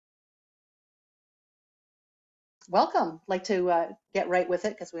Welcome. I'd like to get right with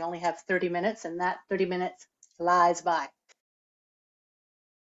it because we only have 30 minutes and that 30 minutes flies by.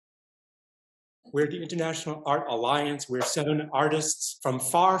 We're the International Art Alliance. We're 7 artists from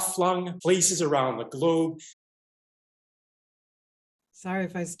far-flung places around the globe. Sorry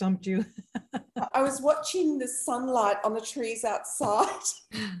if I stumped you. I was watching the sunlight on the trees outside.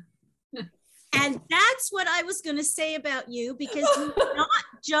 And that's what I was going to say about you, because you're not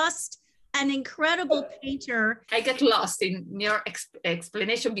just an incredible painter. I get lost in your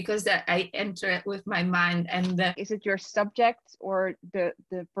explanation because I enter with my mind. And is it your subject or the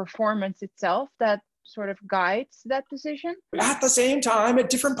performance itself that sort of guides that decision? At the same time, at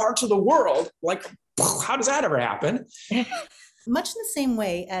different parts of the world, like, how does that ever happen? Much in the same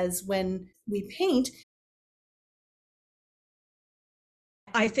way as when we paint.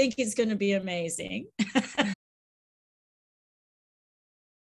 I think it's going to be amazing.